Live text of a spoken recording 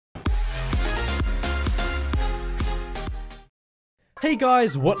Hey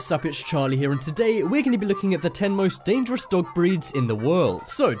guys, what's up? It's Charlie here, and today we're going to be looking at the 10 most dangerous dog breeds in the world.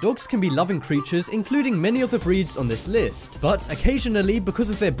 So, dogs can be loving creatures, including many of the breeds on this list. But occasionally, because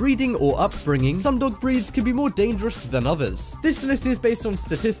of their breeding or upbringing, some dog breeds can be more dangerous than others. This list is based on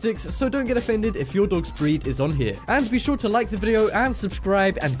statistics, so don't get offended if your dog's breed is on here. And be sure to like the video and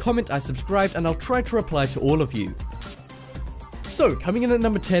subscribe and comment I subscribed, and I'll try to reply to all of you. So, coming in at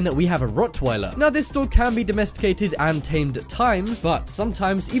number 10, we have a Rottweiler. Now, this dog can be domesticated and tamed at times, but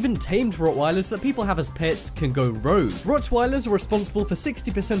sometimes even tamed Rottweilers that people have as pets can go rogue. Rottweilers are responsible for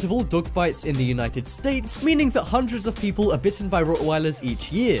 60% of all dog bites in the United States, meaning that hundreds of people are bitten by Rottweilers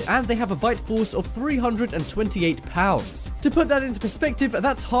each year, and they have a bite force of 328 pounds. To put that into perspective,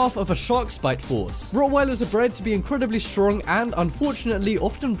 that's half of a shark's bite force. Rottweilers are bred to be incredibly strong and, unfortunately,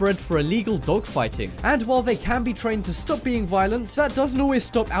 often bred for illegal dog fighting. And while they can be trained to stop being violent, that doesn't always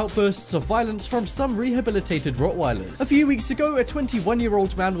stop outbursts of violence from some rehabilitated Rottweilers. A few weeks ago, a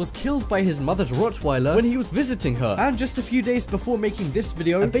 21-year-old man was killed by his mother's Rottweiler when he was visiting her, and just a few days before making this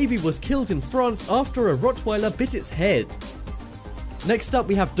video, a baby was killed in France after a Rottweiler bit its head. Next up,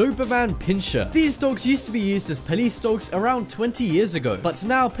 we have Doberman Pinscher. These dogs used to be used as police dogs around 20 years ago, but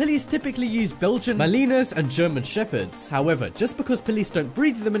now police typically use Belgian Malinois and German Shepherds. However, just because police don't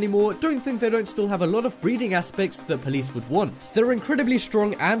breed them anymore, don't think they don't still have a lot of breeding aspects that police would want. They're incredibly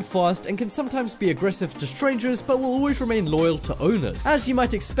strong and fast and can sometimes be aggressive to strangers, but will always remain loyal to owners, as you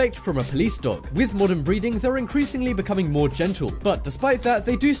might expect from a police dog. With modern breeding, they're increasingly becoming more gentle, but despite that,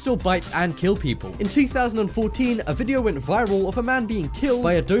 they do still bite and kill people. In 2014, a video went viral of a man being killed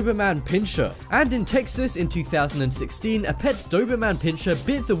by a Doberman Pinscher. And in Texas in 2016, a pet Doberman Pinscher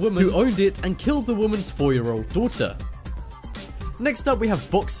bit the woman who owned it and killed the woman's 4-year-old daughter. Next up, we have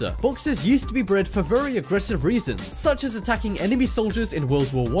Boxer. Boxers used to be bred for very aggressive reasons, such as attacking enemy soldiers in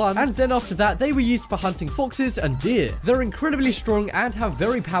World War I, and then after that, they were used for hunting foxes and deer. They're incredibly strong and have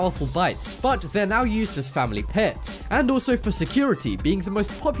very powerful bites, but they're now used as family pets, and also for security, being the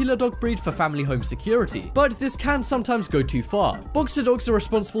most popular dog breed for family home security. But this can sometimes go too far. Boxer dogs are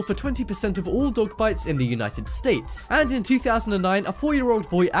responsible for 20% of all dog bites in the United States, and in 2009, a 4-year-old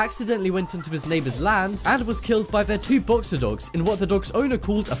boy accidentally went into his neighbor's land and was killed by their 2 boxer dogs in what the dog's owner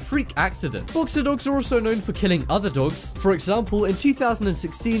called a freak accident. Boxer dogs are also known for killing other dogs. For example, in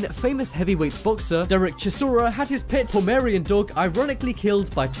 2016, famous heavyweight boxer Derek Chisora had his pet Pomeranian dog ironically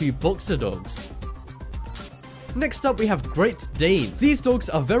killed by 2 boxer dogs. Next up, we have Great Dane. These dogs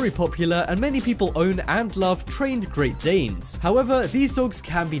are very popular and many people own and love trained Great Danes. However, these dogs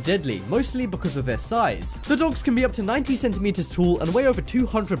can be deadly, mostly because of their size. The dogs can be up to 90 centimeters tall and weigh over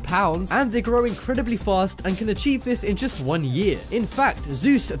 200 pounds, and they grow incredibly fast and can achieve this in just 1 year. In fact,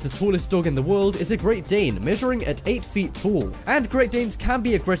 Zeus, the tallest dog in the world, is a Great Dane, measuring at 8 feet tall. And Great Danes can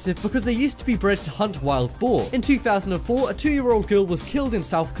be aggressive because they used to be bred to hunt wild boar. In 2004, a 2-year-old girl was killed in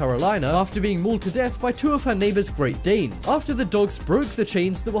South Carolina after being mauled to death by 2 of her neighbors' Great Danes, after the dogs broke the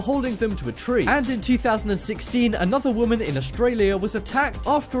chains that were holding them to a tree. And in 2016, another woman in Australia was attacked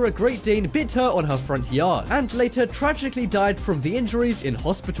after a Great Dane bit her on her front yard, and later tragically died from the injuries in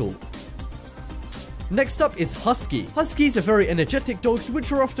hospital. Next up is Husky. Huskies are very energetic dogs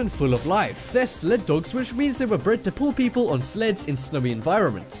which are often full of life. They're sled dogs, which means they were bred to pull people on sleds in snowy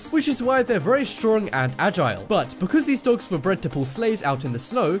environments, which is why they're very strong and agile. But because these dogs were bred to pull sleighs out in the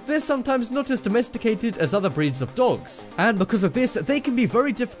snow, they're sometimes not as domesticated as other breeds of dogs. And because of this, they can be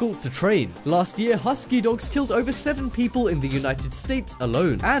very difficult to train. Last year, Husky dogs killed over 7 people in the United States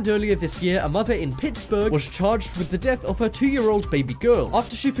alone. And earlier this year, a mother in Pittsburgh was charged with the death of her 2-year-old baby girl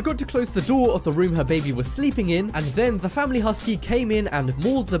after she forgot to close the door of the room her baby was sleeping in, and then the family husky came in and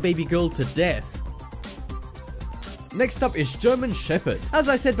mauled the baby girl to death. Next up is German Shepherd. As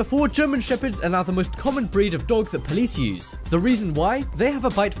I said before, German Shepherds are now the most common breed of dog that police use. The reason why? They have a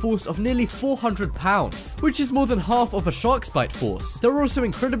bite force of nearly 400 pounds, which is more than half of a shark's bite force. They're also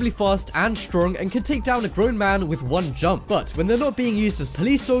incredibly fast and strong and can take down a grown man with 1 jump. But when they're not being used as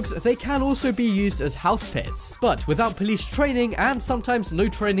police dogs, they can also be used as house pets. But without police training, and sometimes no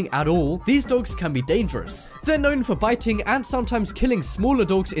training at all, these dogs can be dangerous. They're known for biting and sometimes killing smaller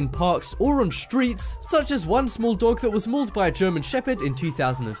dogs in parks or on streets, such as one small dog that was mauled by a German Shepherd in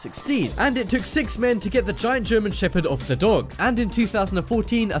 2016, and it took 6 men to get the giant German Shepherd off the dog. And in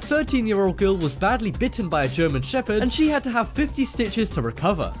 2014, a 13-year-old girl was badly bitten by a German Shepherd, and she had to have 50 stitches to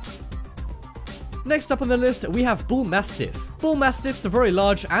recover. Next up on the list, we have Bull Mastiff. Bull Mastiffs are very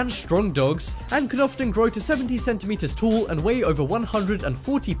large and strong dogs, and could often grow to 70 centimeters tall and weigh over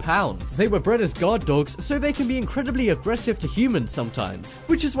 140 pounds. They were bred as guard dogs, so they can be incredibly aggressive to humans sometimes,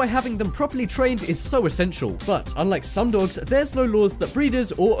 which is why having them properly trained is so essential. But unlike some dogs, there's no laws that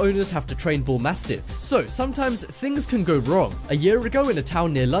breeders or owners have to train Bull Mastiffs, so sometimes things can go wrong. A year ago in a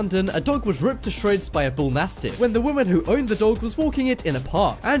town near London, a dog was ripped to shreds by a Bull Mastiff when the woman who owned the dog was walking it in a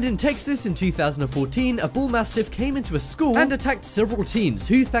park. And in Texas in 2014, a Bull Mastiff came into a school and attacked several teens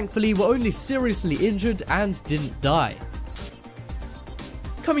who thankfully were only seriously injured and didn't die.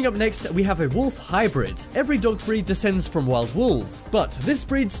 Coming up next, we have a wolf hybrid. Every dog breed descends from wild wolves, but this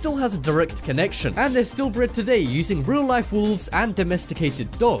breed still has a direct connection, and they're still bred today using real-life wolves and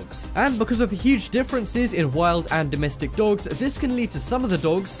domesticated dogs. And because of the huge differences in wild and domestic dogs, this can lead to some of the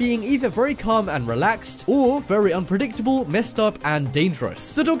dogs being either very calm and relaxed, or very unpredictable, messed up, and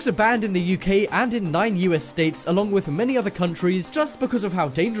dangerous. The dogs are banned in the UK and in 9 US states, along with many other countries, just because of how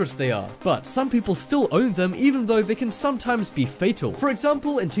dangerous they are. But some people still own them, even though they can sometimes be fatal. For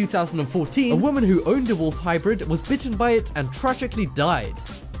example, in 2014, a woman who owned a wolf hybrid was bitten by it and tragically died.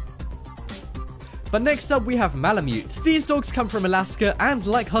 But next up we have Malamute. These dogs come from Alaska, and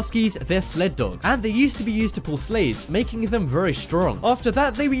like huskies, they're sled dogs, and they used to be used to pull sleighs, making them very strong. After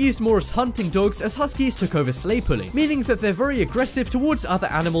that, they were used more as hunting dogs, as huskies took over sleigh pulling, meaning that they're very aggressive towards other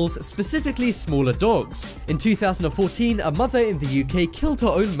animals, specifically smaller dogs. In 2014, a mother in the UK killed her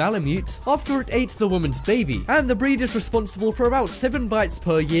own Malamute after it ate the woman's baby, and the breed is responsible for about 7 bites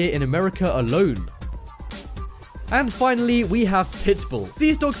per year in America alone. And finally, we have Pitbull.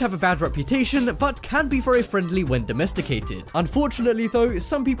 These dogs have a bad reputation, but can be very friendly when domesticated. Unfortunately though,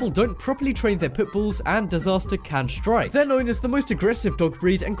 some people don't properly train their Pitbulls and disaster can strike. They're known as the most aggressive dog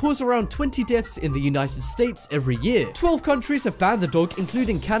breed and cause around 20 deaths in the United States every year. 12 countries have banned the dog,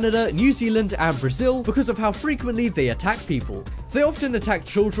 including Canada, New Zealand, and Brazil, because of how frequently they attack people. They often attack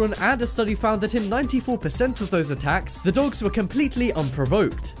children, and a study found that in 94% of those attacks, the dogs were completely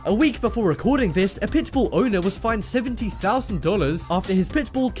unprovoked. A week before recording this, a Pitbull owner was fined $70,000 after his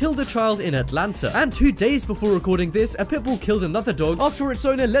Pitbull killed a child in Atlanta. And 2 days before recording this, a Pitbull killed another dog after its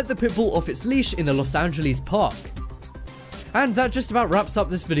owner let the Pitbull off its leash in a Los Angeles park. And that just about wraps up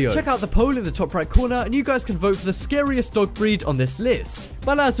this video. Check out the poll in the top right corner and you guys can vote for the scariest dog breed on this list.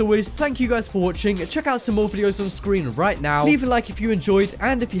 But as always, thank you guys for watching. Check out some more videos on screen right now. Leave a like if you enjoyed,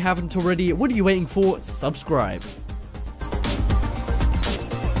 and if you haven't already, what are you waiting for? Subscribe.